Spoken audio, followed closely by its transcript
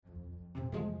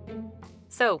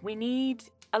So we need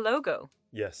a logo.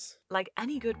 Yes. Like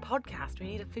any good podcast, we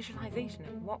need a visualization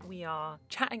of what we are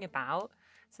chatting about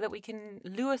so that we can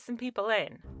lure some people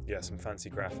in. Yeah, some fancy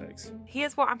graphics.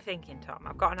 Here's what I'm thinking, Tom.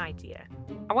 I've got an idea.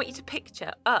 I want you to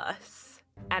picture us,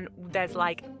 and there's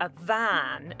like a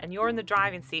van, and you're in the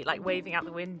driving seat, like waving out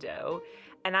the window,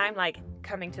 and I'm like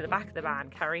coming to the back of the van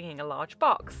carrying a large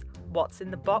box. What's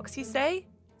in the box, you say?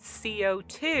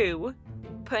 CO2.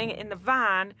 Putting it in the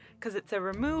van because it's a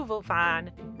removal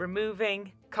van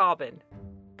removing carbon.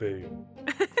 Boo.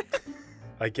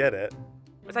 I get it.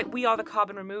 It's like we are the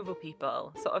carbon removal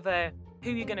people, sort of a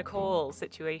who you going to call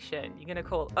situation. You're going to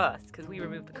call us because we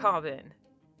remove the carbon.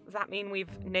 Does that mean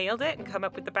we've nailed it and come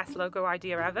up with the best logo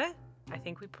idea ever? I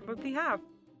think we probably have.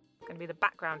 It's going to be the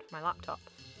background for my laptop.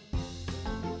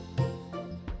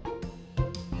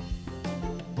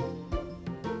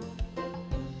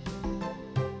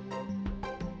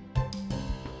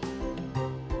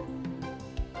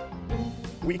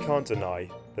 We can't deny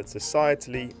that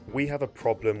societally we have a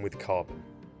problem with carbon.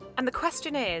 And the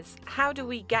question is, how do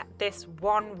we get this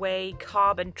one-way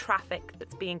carbon traffic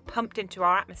that's being pumped into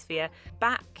our atmosphere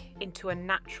back into a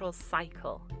natural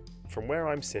cycle? From where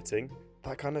I'm sitting,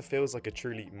 that kind of feels like a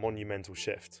truly monumental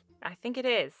shift. I think it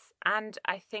is, and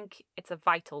I think it's a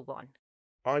vital one.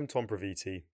 I'm Tom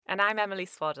Praviti. And I'm Emily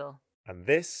Swaddle. And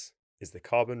this is the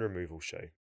Carbon Removal Show.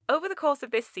 Over the course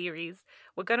of this series,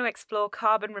 we're going to explore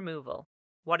carbon removal.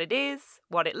 What it is,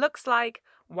 what it looks like,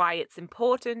 why it's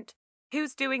important,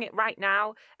 who's doing it right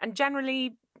now, and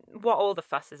generally what all the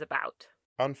fuss is about.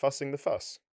 Unfussing the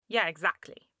fuss. Yeah,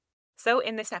 exactly. So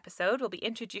in this episode, we'll be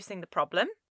introducing the problem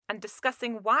and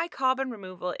discussing why carbon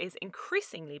removal is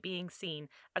increasingly being seen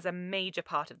as a major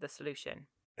part of the solution.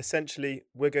 Essentially,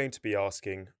 we're going to be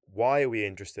asking, why are we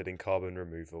interested in carbon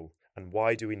removal and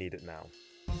why do we need it now?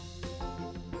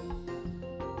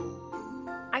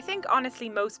 I think, honestly,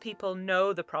 most people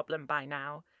know the problem by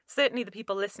now. Certainly the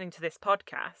people listening to this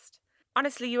podcast.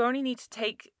 Honestly, you only need to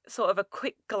take sort of a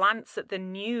quick glance at the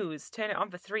news, turn it on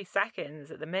for 3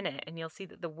 seconds at the minute, and you'll see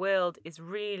that the world is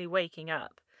really waking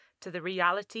up to the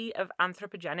reality of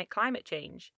anthropogenic climate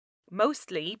change.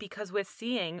 Mostly because we're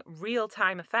seeing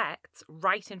real-time effects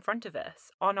right in front of us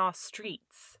on our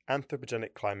streets.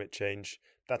 Anthropogenic climate change,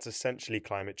 that's essentially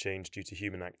climate change due to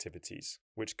human activities,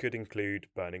 which could include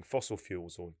burning fossil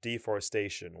fuels or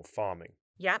deforestation or farming.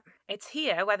 Yep, it's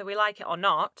here whether we like it or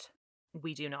not.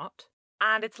 We do not.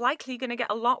 And it's likely going to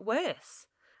get a lot worse.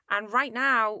 And right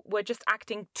now, we're just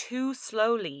acting too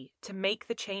slowly to make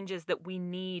the changes that we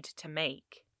need to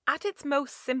make. At its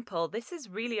most simple, this is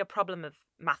really a problem of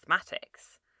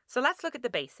mathematics. So let's look at the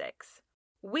basics.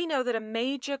 We know that a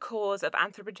major cause of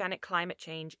anthropogenic climate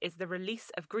change is the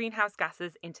release of greenhouse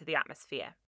gases into the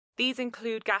atmosphere. These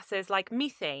include gases like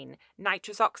methane,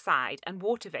 nitrous oxide, and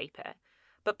water vapour.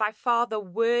 But by far the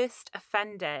worst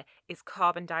offender is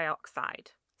carbon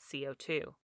dioxide,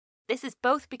 CO2. This is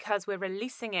both because we're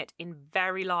releasing it in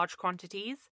very large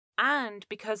quantities and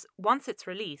because once it's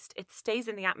released, it stays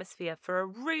in the atmosphere for a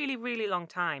really, really long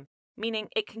time, meaning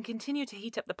it can continue to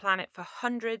heat up the planet for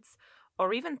hundreds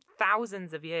or even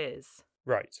thousands of years.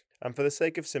 Right, and for the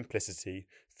sake of simplicity,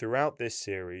 throughout this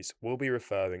series, we'll be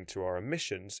referring to our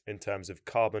emissions in terms of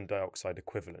carbon dioxide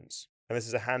equivalents. And this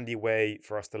is a handy way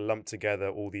for us to lump together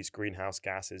all these greenhouse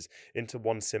gases into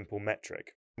one simple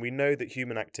metric. We know that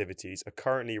human activities are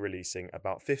currently releasing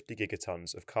about 50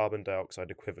 gigatons of carbon dioxide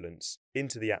equivalents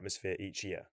into the atmosphere each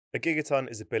year. A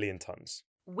gigaton is 1 billion tons.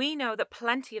 We know that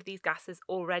plenty of these gases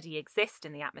already exist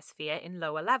in the atmosphere in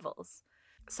lower levels.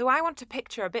 So I want to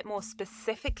picture a bit more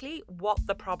specifically what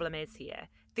the problem is here.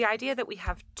 The idea that we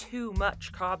have too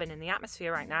much carbon in the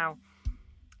atmosphere right now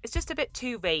is just a bit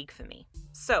too vague for me.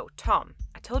 So, Tom,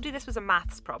 I told you this was a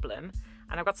maths problem,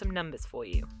 and I've got some numbers for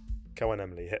you. Come on,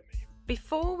 Emily, hit me.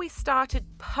 Before we started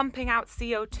pumping out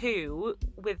CO2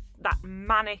 with that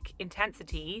manic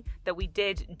intensity that we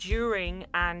did during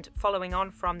and following on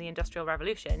from the Industrial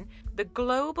Revolution, the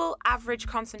global average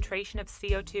concentration of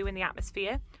CO2 in the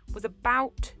atmosphere was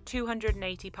about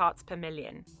 280 parts per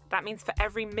million. That means for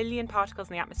every million particles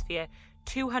in the atmosphere,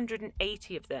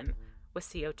 280 of them were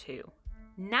CO2.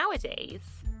 Nowadays,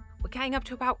 we're getting up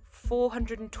to about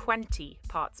 420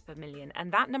 parts per million,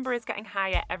 and that number is getting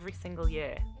higher every single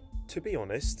year. To be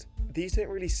honest, these don't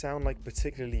really sound like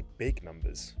particularly big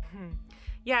numbers.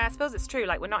 Yeah, I suppose it's true,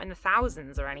 like we're not in the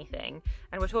thousands or anything,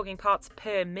 and we're talking parts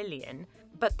per million,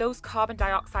 but those carbon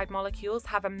dioxide molecules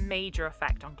have a major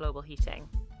effect on global heating.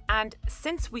 And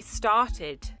since we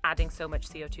started adding so much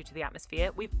CO2 to the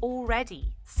atmosphere, we've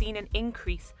already seen an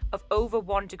increase of over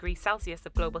 1 degree Celsius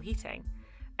of global heating.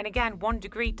 And again, 1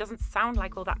 degree doesn't sound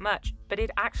like all that much, but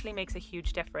it actually makes a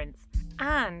huge difference.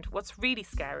 And what's really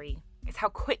scary is how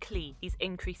quickly these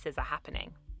increases are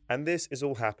happening. And this is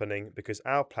all happening because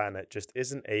our planet just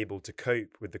isn't able to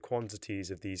cope with the quantities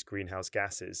of these greenhouse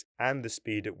gases and the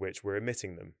speed at which we're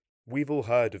emitting them. We've all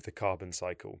heard of the carbon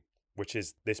cycle, which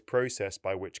is this process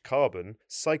by which carbon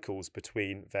cycles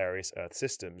between various Earth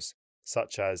systems,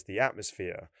 such as the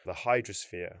atmosphere, the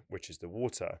hydrosphere, which is the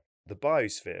water, the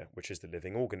biosphere, which is the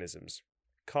living organisms.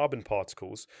 Carbon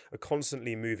particles are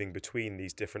constantly moving between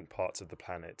these different parts of the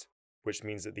planet, which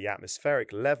means that the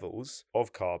atmospheric levels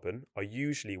of carbon are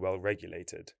usually well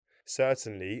regulated.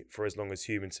 Certainly, for as long as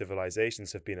human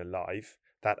civilizations have been alive,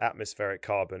 that atmospheric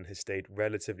carbon has stayed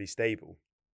relatively stable.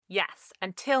 Yes,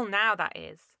 until now that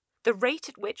is. The rate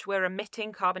at which we're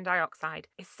emitting carbon dioxide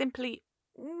is simply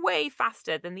way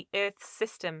faster than the Earth's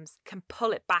systems can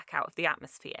pull it back out of the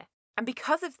atmosphere. And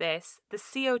because of this, the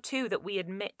CO2 that we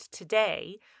emit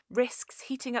today risks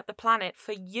heating up the planet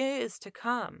for years to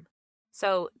come.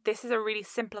 So this is a really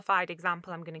simplified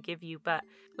example I'm going to give you, but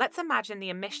let's imagine the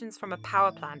emissions from a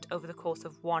power plant over the course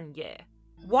of 1 year.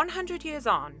 100 years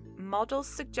on, models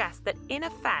suggest that in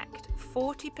effect,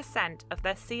 40% of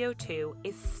their CO2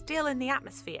 is still in the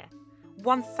atmosphere.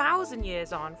 1,000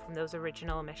 years on from those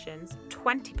original emissions,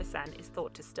 20% is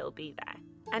thought to still be there.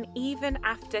 And even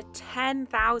after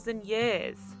 10,000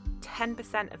 years,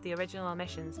 10% of the original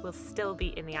emissions will still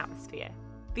be in the atmosphere.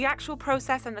 The actual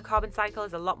process and the carbon cycle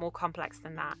is a lot more complex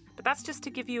than that, but that's just to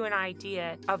give you an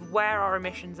idea of where our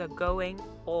emissions are going,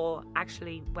 or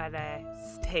actually where they're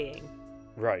staying.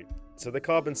 Right, so the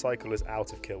carbon cycle is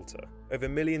out of kilter. Over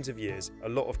millions of years, a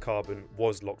lot of carbon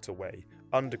was locked away,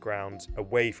 underground,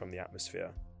 away from the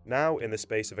atmosphere. Now, in the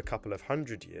space of a couple of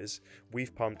 100 years,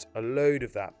 we've pumped a load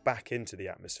of that back into the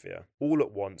atmosphere, all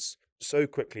at once, so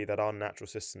quickly that our natural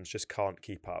systems just can't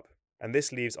keep up. And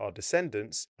this leaves our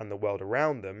descendants and the world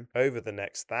around them over the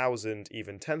next 1,000,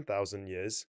 even 10,000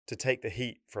 years to take the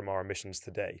heat from our emissions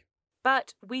today.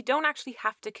 But we don't actually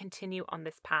have to continue on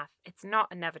this path. It's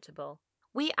not inevitable.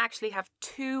 We actually have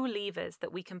 2 levers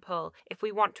that we can pull if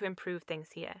we want to improve things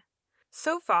here.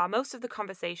 So far, most of the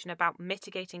conversation about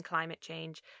mitigating climate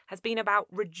change has been about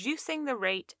reducing the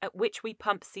rate at which we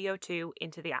pump CO2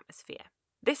 into the atmosphere.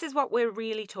 This is what we're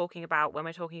really talking about when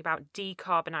we're talking about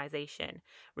decarbonisation,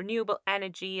 renewable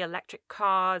energy, electric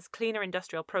cars, cleaner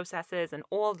industrial processes, and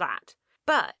all that.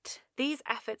 But these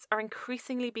efforts are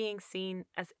increasingly being seen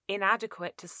as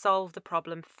inadequate to solve the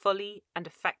problem fully and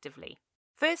effectively.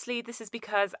 Firstly, this is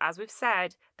because, as we've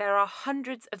said, there are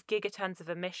hundreds of gigatons of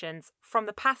emissions from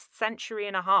the past century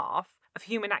and a half of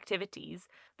human activities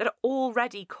that are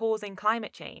already causing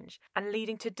climate change and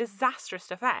leading to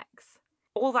disastrous effects.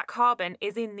 All that carbon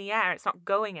is in the air, it's not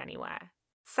going anywhere.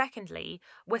 Secondly,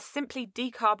 we're simply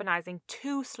decarbonising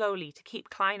too slowly to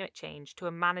keep climate change to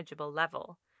a manageable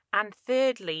level. And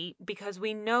thirdly, because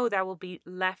we know there will be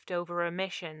leftover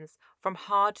emissions from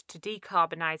hard to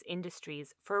decarbonise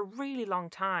industries for a really long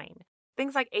time.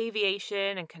 Things like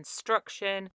aviation and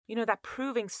construction, they're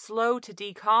proving slow to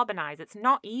decarbonise. It's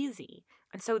not easy.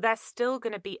 And so they're still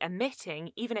going to be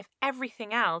emitting even if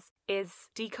everything else is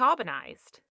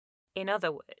decarbonised. In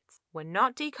other words, we're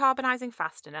not decarbonising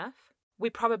fast enough. We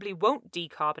probably won't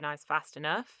decarbonise fast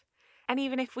enough. And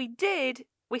even if we did,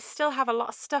 we still have a lot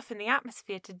of stuff in the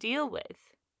atmosphere to deal with.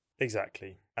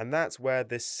 Exactly. And that's where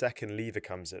this second lever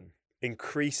comes in,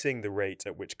 increasing the rate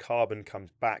at which carbon comes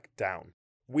back down.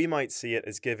 We might see it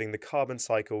as giving the carbon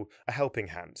cycle a helping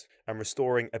hand and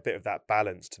restoring a bit of that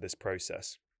balance to this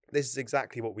process. This is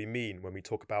exactly what we mean when we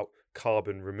talk about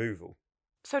carbon removal.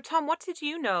 So, Tom, what did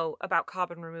you know about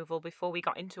carbon removal before we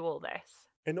got into all this?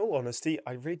 In all honesty,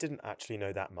 I really didn't actually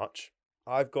know that much.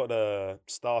 I've got a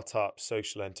startup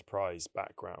social enterprise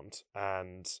background,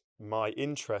 and my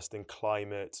interest in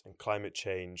climate and climate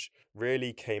change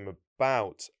really came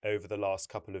about over the last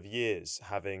couple of years,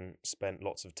 having spent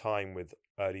lots of time with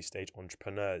early stage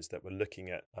entrepreneurs that were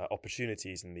looking at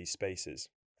opportunities in these spaces.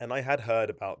 And I had heard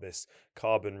about this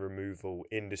carbon removal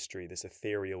industry, this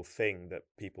ethereal thing that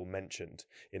people mentioned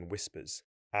in whispers.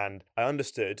 And I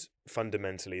understood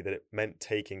fundamentally that it meant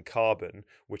taking carbon,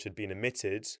 which had been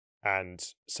emitted, and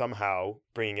somehow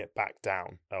bringing it back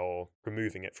down or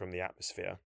removing it from the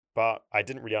atmosphere. But I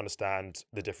didn't really understand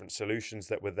the different solutions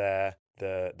that were there,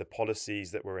 the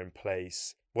policies that were in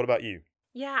place. What about you?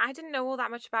 Yeah, I didn't know all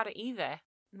that much about it either.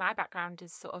 My background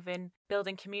is sort of in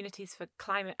building communities for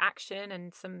climate action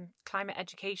and some climate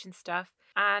education stuff.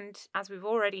 And as we've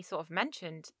already sort of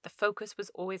mentioned, the focus was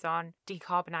always on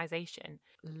decarbonisation,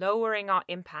 lowering our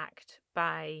impact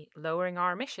by lowering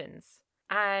our emissions.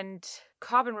 And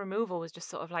carbon removal was just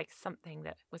sort of like something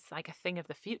that was like a thing of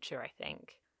the future, I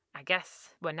think. I guess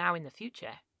we're now in the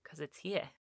future because it's here.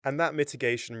 And that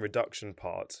mitigation reduction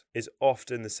part is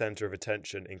often the centre of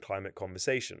attention in climate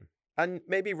conversation. And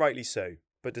maybe rightly so,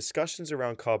 but discussions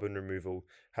around carbon removal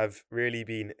have really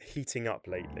been heating up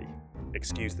lately.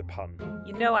 Excuse the pun.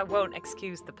 You know I won't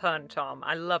excuse the pun, Tom.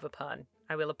 I love a pun.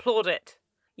 I will applaud it.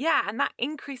 Yeah, and that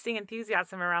increasing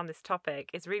enthusiasm around this topic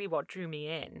is really what drew me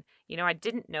in. You know, I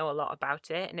didn't know a lot about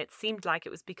it, and it seemed like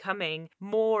it was becoming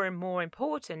more and more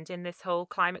important in this whole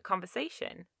climate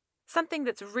conversation. Something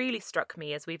that's really struck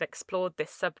me as we've explored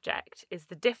this subject is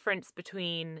the difference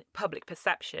between public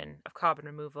perception of carbon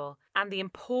removal and the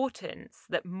importance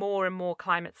that more and more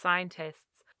climate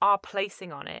scientists are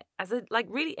placing on it as a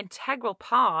really integral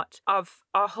part of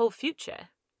our whole future.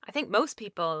 I think most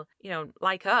people,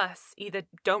 like us, either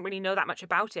don't really know that much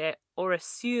about it or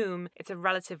assume it's a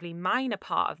relatively minor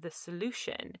part of the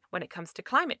solution when it comes to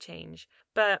climate change.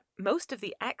 But most of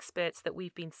the experts that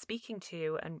we've been speaking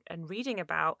to and reading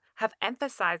about have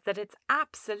emphasized that it's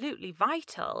absolutely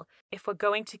vital if we're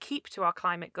going to keep to our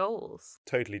climate goals.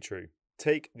 Totally true.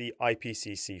 Take the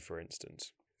IPCC, for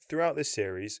instance. Throughout this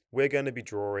series, we're going to be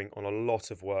drawing on a lot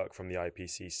of work from the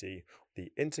IPCC, the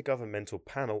Intergovernmental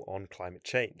Panel on Climate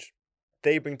Change.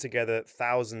 They bring together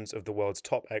thousands of the world's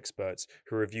top experts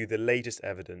who review the latest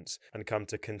evidence and come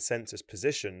to consensus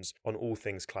positions on all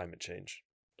things climate change.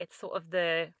 It's sort of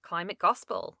the climate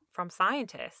gospel from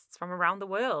scientists from around the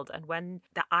world. And when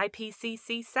the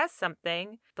IPCC says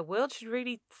something, the world should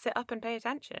really sit up and pay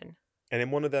attention. And in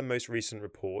one of their most recent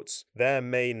reports, their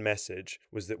main message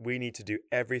was that we need to do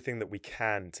everything that we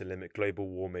can to limit global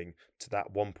warming to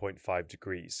that 1.5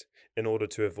 degrees in order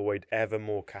to avoid ever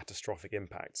more catastrophic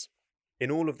impacts. In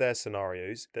all of their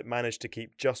scenarios that managed to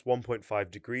keep just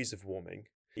 1.5 degrees of warming,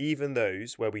 even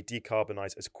those where we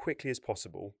decarbonise as quickly as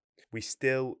possible, we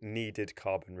still needed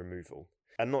carbon removal.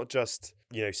 And not just,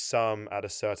 some at a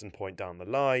certain point down the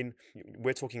line.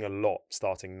 We're talking a lot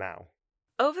starting now.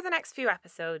 Over the next few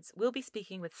episodes, we'll be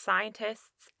speaking with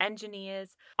scientists,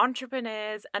 engineers,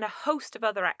 entrepreneurs, and a host of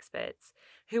other experts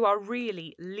who are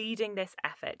really leading this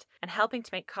effort and helping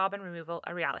to make carbon removal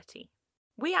a reality.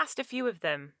 We asked a few of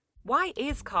them, why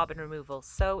is carbon removal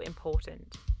so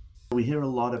important? We hear a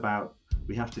lot about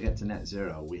we have to get to net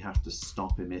zero, we have to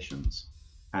stop emissions.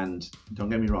 And don't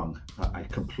get me wrong, I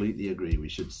completely agree. We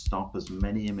should stop as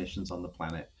many emissions on the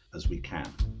planet as we can.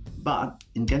 But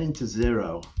in getting to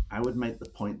zero, I would make the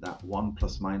point that 1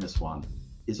 ± -1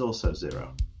 is also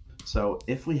 0. So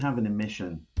if we have an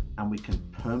emission and we can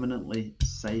permanently,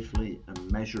 safely,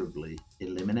 and measurably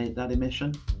eliminate that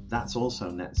emission, that's also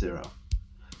net zero.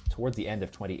 Towards the end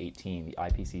of 2018, the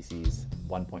IPCC's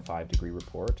 1.5 degree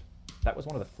report, that was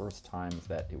one of the first times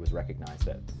that it was recognized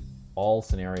that all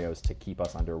scenarios to keep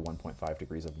us under 1.5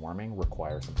 degrees of warming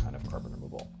require some kind of carbon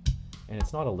removal. And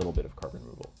it's not a little bit of carbon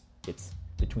removal. It's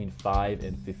between 5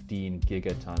 and 15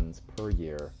 gigatons per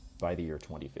year by the year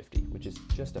 2050, which is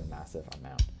just a massive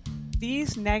amount.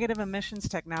 These negative emissions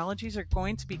technologies are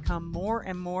going to become more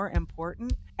and more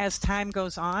important as time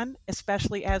goes on,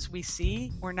 especially as we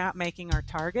see we're not making our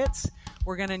targets.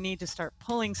 We're going to need to start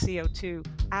pulling CO2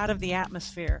 out of the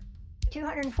atmosphere.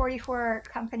 244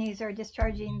 companies are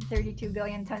discharging 32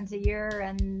 billion tons a year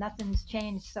and nothing's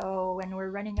changed. So when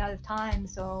we're running out of time,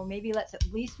 so maybe let's at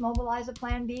least mobilize a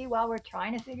plan B while we're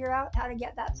trying to figure out how to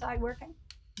get that side working.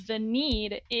 The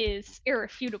need is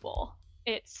irrefutable.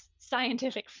 It's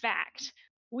scientific fact.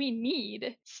 We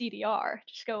need CDR.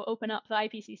 Just go open up the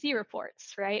IPCC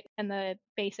reports, right? And the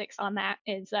basics on that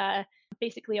is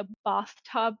basically a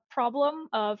bathtub problem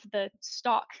of the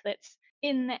stock that's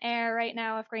in the air right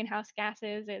now of greenhouse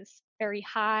gases is very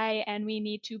high, and we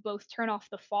need to both turn off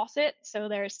the faucet so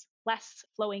there's less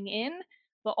flowing in,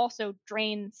 but also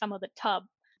drain some of the tub.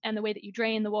 And the way that you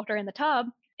drain the water in the tub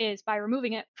is by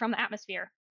removing it from the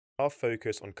atmosphere. Our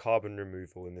focus on carbon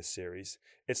removal in this series,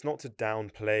 it's not to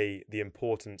downplay the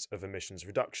importance of emissions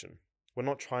reduction. We're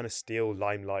not trying to steal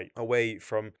limelight away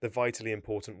from the vitally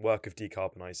important work of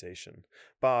decarbonisation.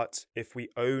 But if we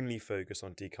only focus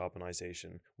on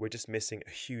decarbonisation, we're just missing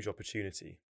a huge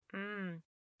opportunity.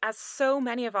 As so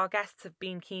many of our guests have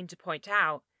been keen to point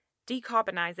out,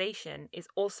 decarbonisation is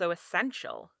also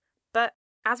essential. But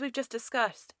as we've just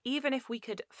discussed, even if we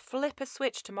could flip a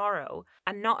switch tomorrow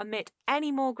and not emit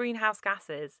any more greenhouse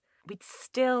gases, we'd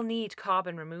still need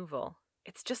carbon removal.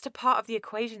 It's just a part of the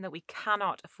equation that we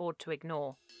cannot afford to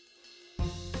ignore.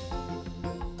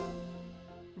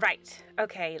 Right,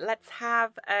 okay, let's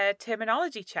have a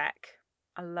terminology check.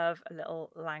 I love a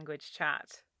little language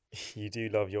chat. You do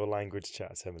love your language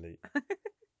chats, Emily.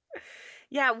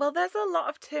 Yeah, well, there's a lot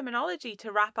of terminology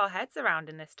to wrap our heads around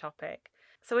in this topic.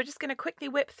 So we're just going to quickly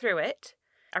whip through it.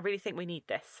 I really think we need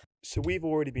this. So we've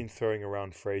already been throwing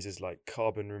around phrases like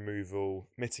carbon removal,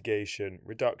 mitigation,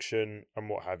 reduction, and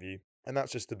what have you. And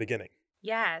that's just the beginning.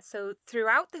 Yeah, so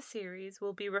throughout the series,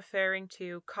 we'll be referring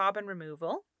to carbon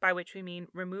removal, by which we mean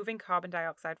removing carbon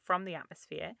dioxide from the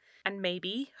atmosphere, and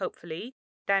maybe, hopefully,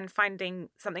 then finding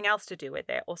something else to do with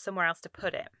it or somewhere else to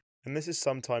put it. And this is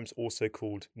sometimes also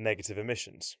called negative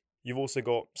emissions. You've also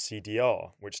got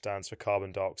CDR, which stands for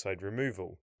carbon dioxide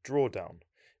removal, drawdown.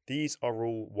 These are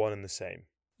all one and the same.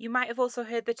 You might have also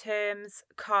heard the terms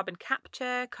carbon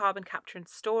capture and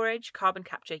storage, carbon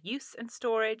capture use and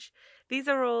storage. These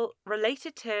are all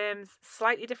related terms,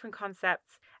 slightly different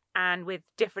concepts, and with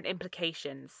different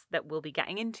implications that we'll be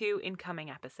getting into in coming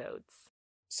episodes.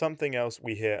 Something else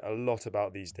we hear a lot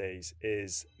about these days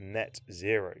is net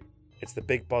zero. It's the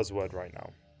big buzzword right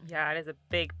now. Yeah, it is a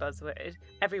big buzzword.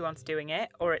 Everyone's doing it,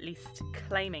 or at least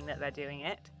claiming that they're doing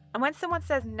it. And when someone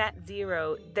says net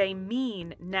zero, they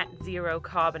mean net zero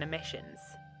carbon emissions.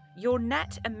 Your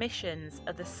net emissions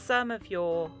are the sum of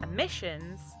your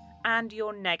emissions and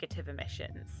your negative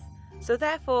emissions. So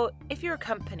therefore, if you're a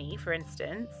company, for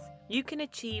instance, you can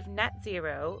achieve net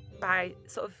zero by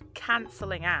sort of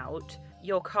cancelling out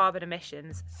your carbon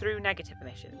emissions through negative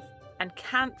emissions. And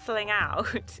cancelling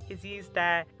out is used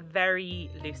there very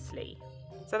loosely.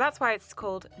 So that's why it's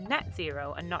called net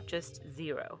zero and not just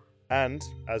zero. And,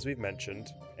 as we've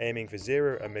mentioned, aiming for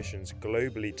zero emissions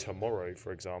globally tomorrow,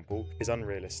 for example, is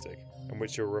unrealistic, and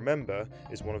which you'll remember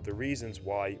is one of the reasons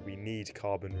why we need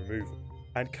carbon removal.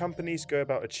 And companies go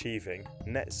about achieving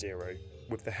net zero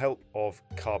with the help of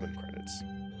carbon credits.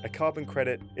 A carbon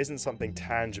credit isn't something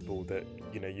tangible that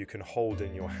you can hold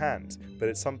in your hand, but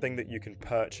it's something that you can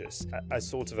purchase as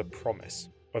sort of a promise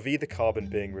of either carbon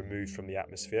being removed from the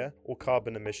atmosphere or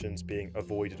carbon emissions being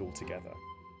avoided altogether.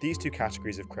 These two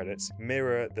categories of credits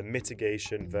mirror the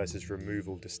mitigation versus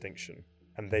removal distinction,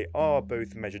 and they are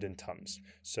both measured in tonnes.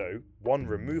 So, one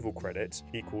removal credit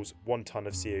equals 1 tonne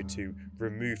of CO2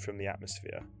 removed from the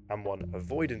atmosphere, and one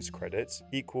avoidance credit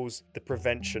equals the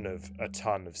prevention of a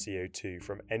tonne of CO2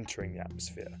 from entering the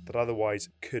atmosphere that otherwise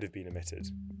could have been emitted.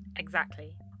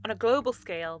 Exactly. On a global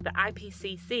scale, the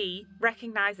IPCC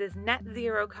recognises net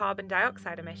zero carbon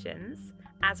dioxide emissions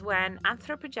as when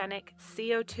anthropogenic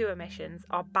CO2 emissions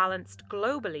are balanced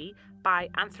globally by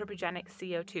anthropogenic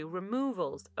CO2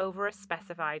 removals over a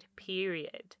specified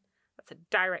period. That's a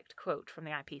direct quote from the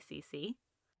IPCC.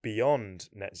 Beyond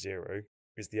net zero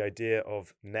is the idea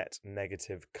of net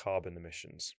negative carbon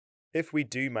emissions. If we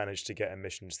do manage to get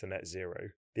emissions to net zero,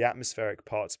 the atmospheric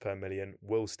parts per million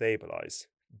will stabilise.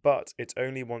 But it's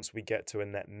only once we get to a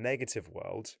net negative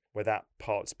world where that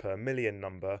parts per million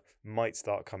number might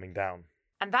start coming down.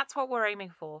 And that's what we're aiming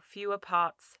for, fewer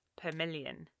parts per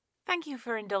million. Thank you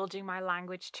for indulging my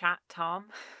language chat, Tom.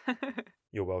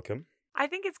 You're welcome. I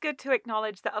think it's good to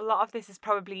acknowledge that a lot of this is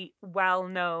probably well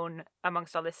known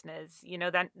amongst our listeners.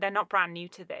 They're not brand new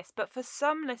to this, but for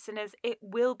some listeners, it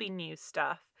will be new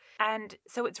stuff. And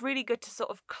so it's really good to sort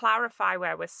of clarify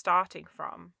where we're starting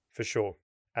from. For sure.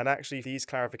 And actually, these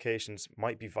clarifications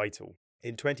might be vital.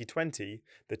 In 2020,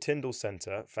 the Tyndall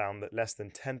Centre found that less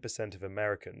than 10% of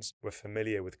Americans were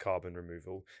familiar with carbon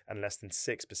removal and less than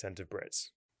 6% of Brits.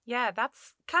 Yeah,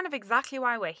 that's kind of exactly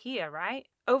why we're here, right?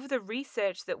 Over the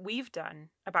research that we've done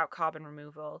about carbon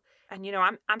removal, and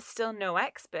I'm still no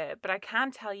expert, but I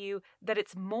can tell you that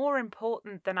it's more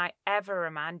important than I ever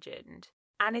imagined.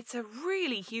 And it's a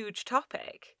really huge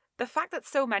topic. The fact that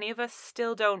so many of us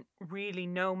still don't really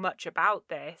know much about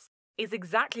this is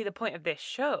exactly the point of this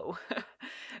show.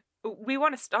 We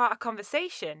want to start a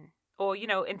conversation or,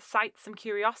 incite some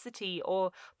curiosity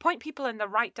or point people in the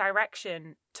right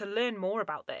direction to learn more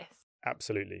about this.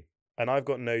 Absolutely. And I've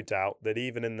got no doubt that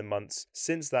even in the months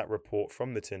since that report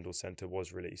from the Tyndall Centre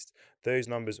was released, those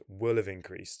numbers will have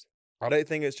increased. I don't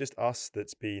think it's just us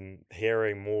that's been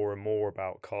hearing more and more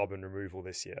about carbon removal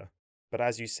this year. But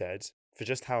as you said, for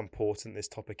just how important this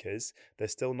topic is,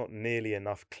 there's still not nearly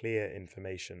enough clear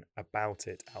information about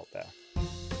it out there.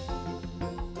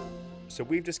 So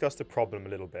we've discussed the problem a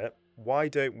little bit. Why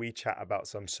don't we chat about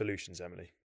some solutions,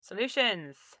 Emily?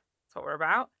 Solutions. That's what we're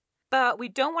about. But we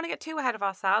don't want to get too ahead of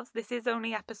ourselves. This is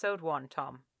only episode 1,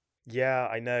 Tom. Yeah,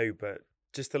 I know, but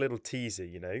just a little teaser,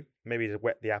 maybe to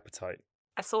whet the appetite.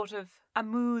 A sort of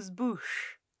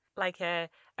amuse-bouche, like a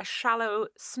shallow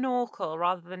snorkel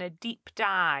rather than a deep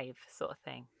dive sort of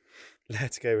thing.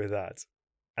 Let's go with that.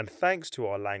 And thanks to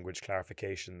our language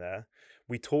clarification there,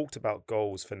 we talked about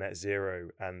goals for net zero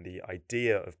and the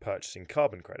idea of purchasing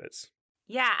carbon credits.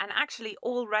 Yeah, and actually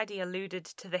already alluded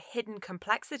to the hidden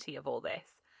complexity of all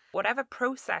this. Whatever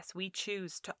process we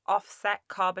choose to offset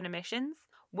carbon emissions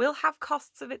will have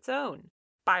costs of its own.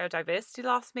 Biodiversity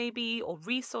loss, maybe, or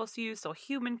resource use, or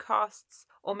human costs,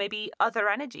 or maybe other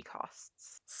energy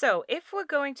costs. So, if we're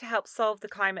going to help solve the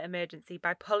climate emergency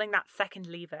by pulling that second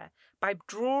lever, by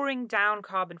drawing down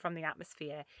carbon from the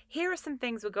atmosphere, here are some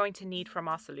things we're going to need from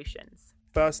our solutions.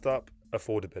 First up,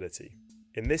 affordability.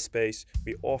 In this space,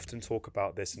 we often talk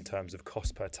about this in terms of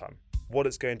cost per tonne, what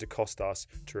it's going to cost us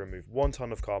to remove 1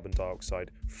 tonne of carbon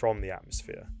dioxide from the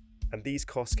atmosphere. And these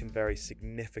costs can vary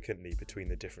significantly between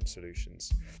the different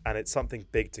solutions, and it's something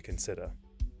big to consider.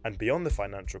 And beyond the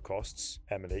financial costs,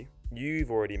 Emily, you've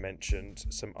already mentioned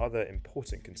some other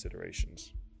important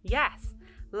considerations. Yes,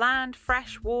 land,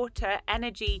 fresh water,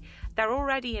 energy, they're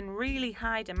already in really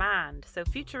high demand, so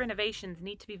future innovations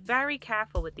need to be very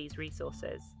careful with these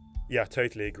resources. Yeah,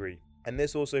 totally agree. And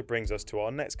this also brings us to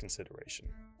our next consideration,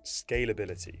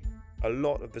 scalability. A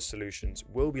lot of the solutions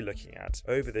we'll be looking at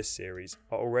over this series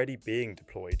are already being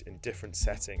deployed in different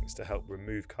settings to help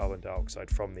remove carbon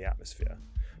dioxide from the atmosphere.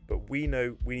 But we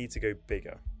know we need to go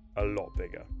bigger, a lot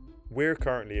bigger. We're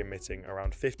currently emitting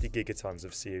around 50 gigatons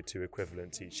of CO2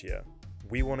 equivalent each year.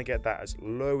 We want to get that as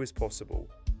low as possible,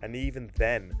 and even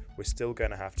then, we're still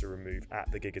going to have to remove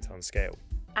at the gigaton scale.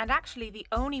 And actually, the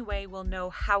only way we'll know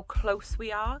how close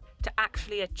we are to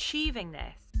actually achieving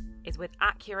this is with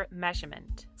accurate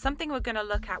measurement. Something we're going to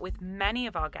look at with many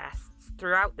of our guests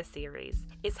throughout the series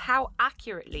is how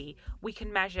accurately we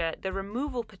can measure the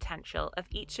removal potential of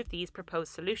each of these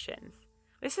proposed solutions.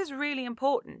 This is really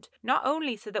important, not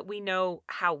only so that we know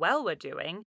how well we're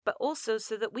doing, but also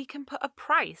so that we can put a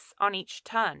price on each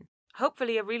tonne,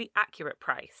 hopefully a really accurate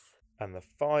price. And the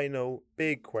final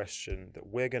big question that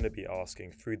we're going to be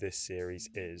asking through this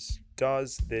series is,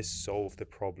 does this solve the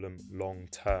problem long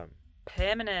term?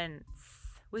 Permanence.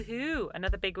 Woohoo!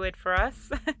 Another big word for us.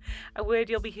 A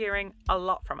word you'll be hearing a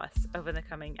lot from us over the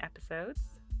coming episodes.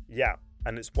 Yeah,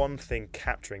 and it's one thing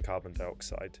capturing carbon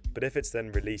dioxide, but if it's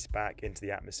then released back into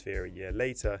the atmosphere a year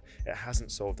later, it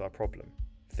hasn't solved our problem.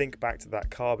 Think back to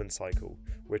that carbon cycle.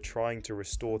 We're trying to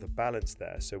restore the balance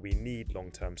there, so we need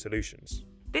long-term solutions.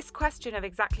 This question of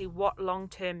exactly what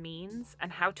long-term means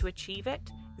and how to achieve it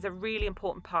is a really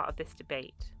important part of this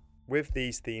debate. With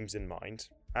these themes in mind,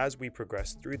 as we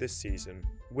progress through this season,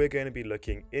 we're going to be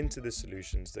looking into the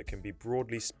solutions that can be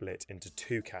broadly split into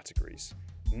 2 categories: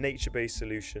 nature-based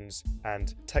solutions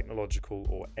and technological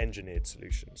or engineered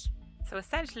solutions. So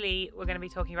essentially, we're going to be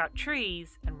talking about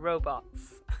trees and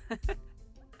robots.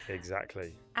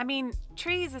 Exactly. I mean,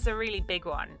 trees is a really big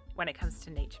one when it comes to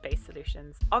nature-based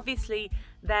solutions. Obviously,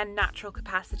 their natural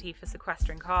capacity for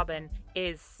sequestering carbon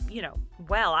is,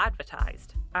 well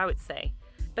advertised, I would say.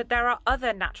 But there are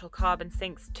other natural carbon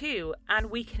sinks too,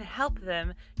 and we can help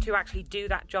them to actually do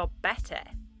that job better.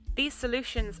 These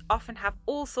solutions often have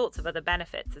all sorts of other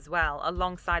benefits as well,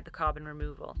 alongside the carbon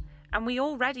removal, and we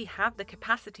already have the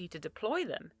capacity to deploy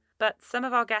them. But some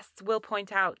of our guests will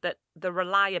point out that the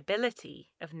reliability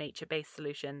of nature-based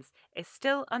solutions is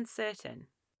still uncertain.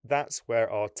 That's where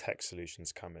our tech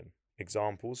solutions come in.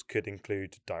 Examples could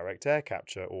include direct air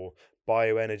capture or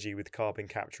bioenergy with carbon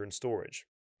capture and storage.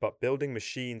 But building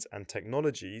machines and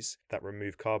technologies that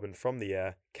remove carbon from the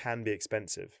air can be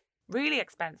expensive. Really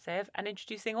expensive, and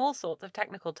introducing all sorts of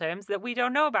technical terms that we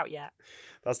don't know about yet.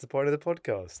 That's the point of the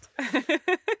podcast.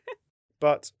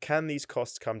 But can these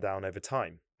costs come down over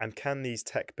time? And can these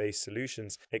tech-based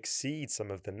solutions exceed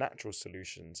some of the natural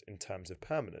solutions in terms of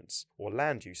permanence or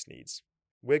land use needs?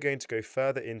 We're going to go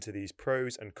further into these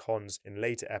pros and cons in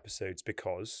later episodes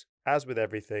because, as with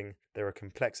everything, there are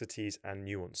complexities and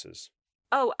nuances.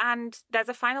 Oh, and there's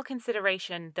a final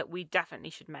consideration that we definitely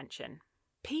should mention.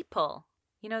 People.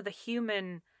 The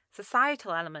human,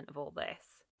 societal element of all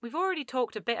this. We've already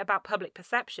talked a bit about public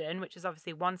perception, which is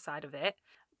obviously one side of it.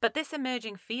 But this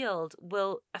emerging field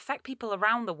will affect people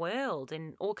around the world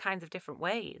in all kinds of different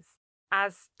ways.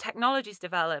 As technologies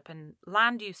develop and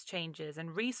land use changes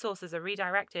and resources are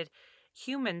redirected,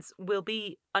 humans will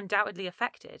be undoubtedly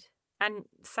affected. And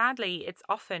sadly, it's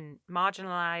often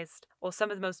marginalized or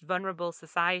some of the most vulnerable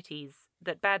societies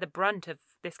that bear the brunt of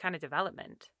this kind of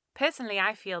development. Personally,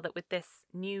 I feel that with this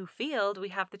new field, we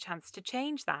have the chance to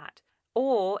change that,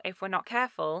 or, if we're not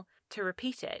careful, to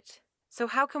repeat it. So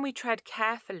how can we tread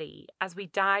carefully as we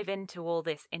dive into all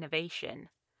this innovation?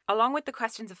 Along with the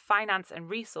questions of finance and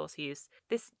resource use,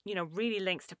 this, really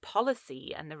links to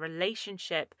policy and the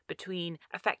relationship between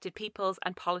affected peoples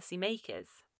and policymakers.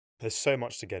 There's so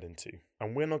much to get into,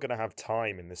 and we're not going to have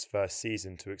time in this first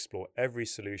season to explore every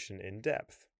solution in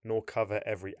depth, nor cover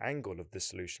every angle of the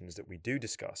solutions that we do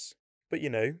discuss. But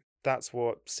that's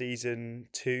what season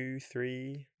 2,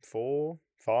 3, 4,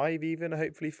 5 even,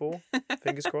 hopefully 4.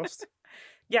 Fingers crossed.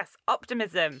 Yes,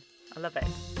 optimism. I love it.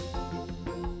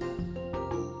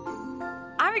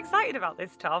 I'm excited about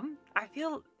this, Tom. I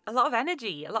feel a lot of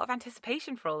energy, a lot of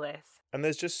anticipation for all this. And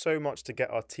there's just so much to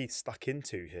get our teeth stuck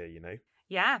into here,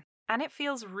 Yeah, and it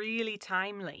feels really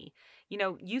timely.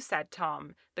 You said,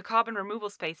 Tom, the carbon removal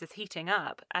space is heating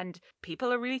up and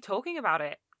people are really talking about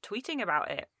it, tweeting about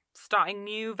it, starting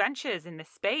new ventures in this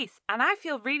space. And I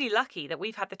feel really lucky that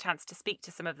we've had the chance to speak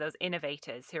to some of those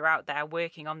innovators who are out there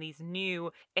working on these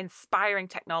new, inspiring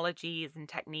technologies and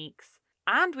techniques.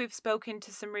 And we've spoken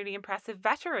to some really impressive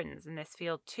veterans in this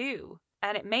field too.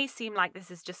 And it may seem like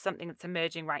this is just something that's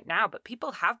emerging right now, but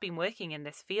people have been working in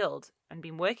this field and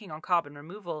been working on carbon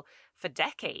removal for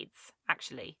decades,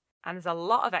 actually. And there's a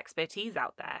lot of expertise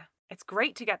out there. It's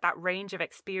great to get that range of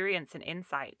experience and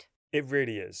insight. It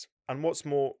really is. And what's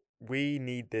more, we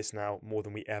need this now more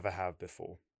than we ever have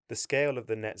before. The scale of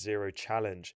the net zero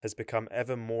challenge has become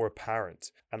ever more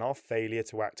apparent, and our failure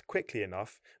to act quickly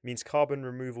enough means carbon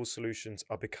removal solutions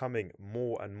are becoming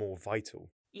more and more vital.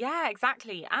 Yeah,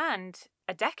 exactly. And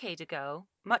a decade ago,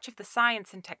 much of the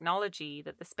science and technology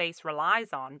that the space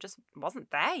relies on just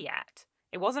wasn't there yet.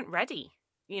 It wasn't ready.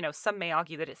 Some may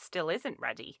argue that it still isn't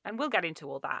ready, and we'll get into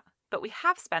all that. But we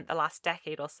have spent the last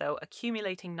decade or so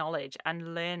accumulating knowledge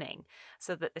and learning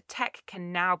so that the tech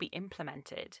can now be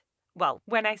implemented. Well,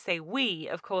 when I say we,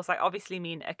 of course, I obviously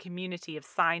mean a community of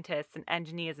scientists and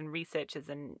engineers and researchers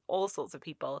and all sorts of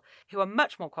people who are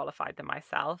much more qualified than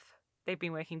myself. They've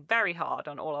been working very hard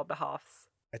on all our behalfs.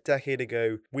 A decade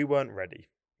ago, we weren't ready,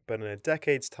 but in a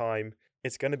decade's time,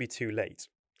 it's going to be too late.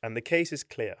 And the case is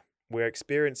clear. We're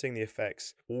experiencing the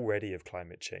effects already of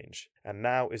climate change, and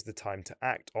now is the time to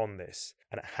act on this,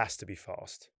 and it has to be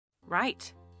fast.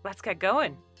 Right, let's get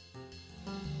going.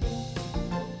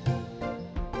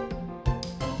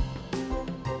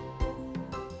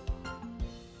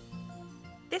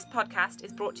 This podcast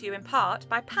is brought to you in part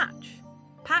by Patch.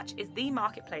 Patch is the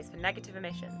marketplace for negative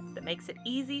emissions that makes it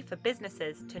easy for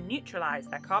businesses to neutralise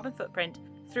their carbon footprint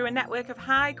through a network of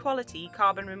high-quality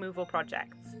carbon removal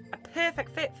projects. A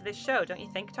perfect fit for this show, don't you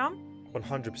think, Tom?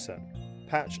 100%.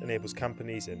 Patch enables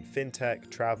companies in fintech,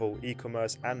 travel,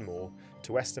 e-commerce and more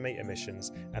to estimate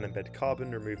emissions and embed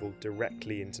carbon removal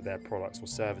directly into their products or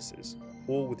services,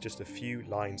 all with just a few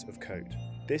lines of code.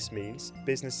 This means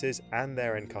businesses and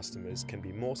their end customers can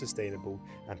be more sustainable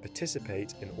and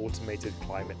participate in automated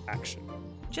climate action.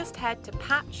 Just head to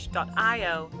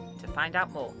patch.io to find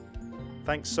out more.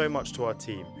 Thanks so much to our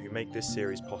team who make this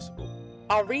series possible.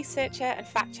 Our researcher and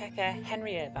fact-checker,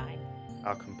 Henry Irvine.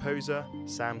 Our composer,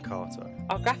 Sam Carter.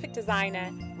 Our graphic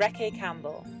designer, Reke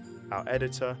Campbell. Our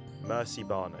editor, Mercy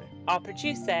Barno. Our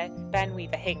producer, Ben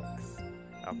Weaver-Hinks.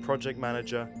 Our project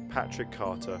manager, Patrick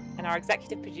Carter. And our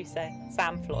executive producer,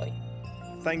 Sam Floy.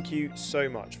 Thank you so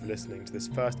much for listening to this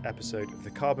first episode of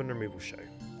The Carbon Removal Show.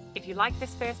 If you like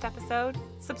this first episode,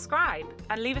 subscribe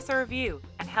and leave us a review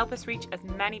and help us reach as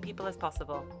many people as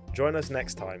possible. Join us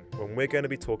next time when we're going to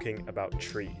be talking about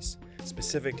trees,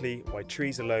 specifically why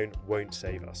trees alone won't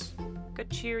save us. Good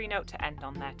cheery note to end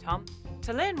on there, Tom.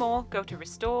 To learn more, go to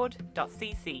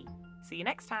restored.cc. See you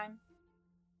next time.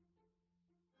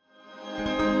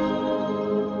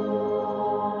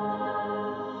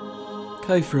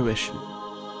 Co-fruition.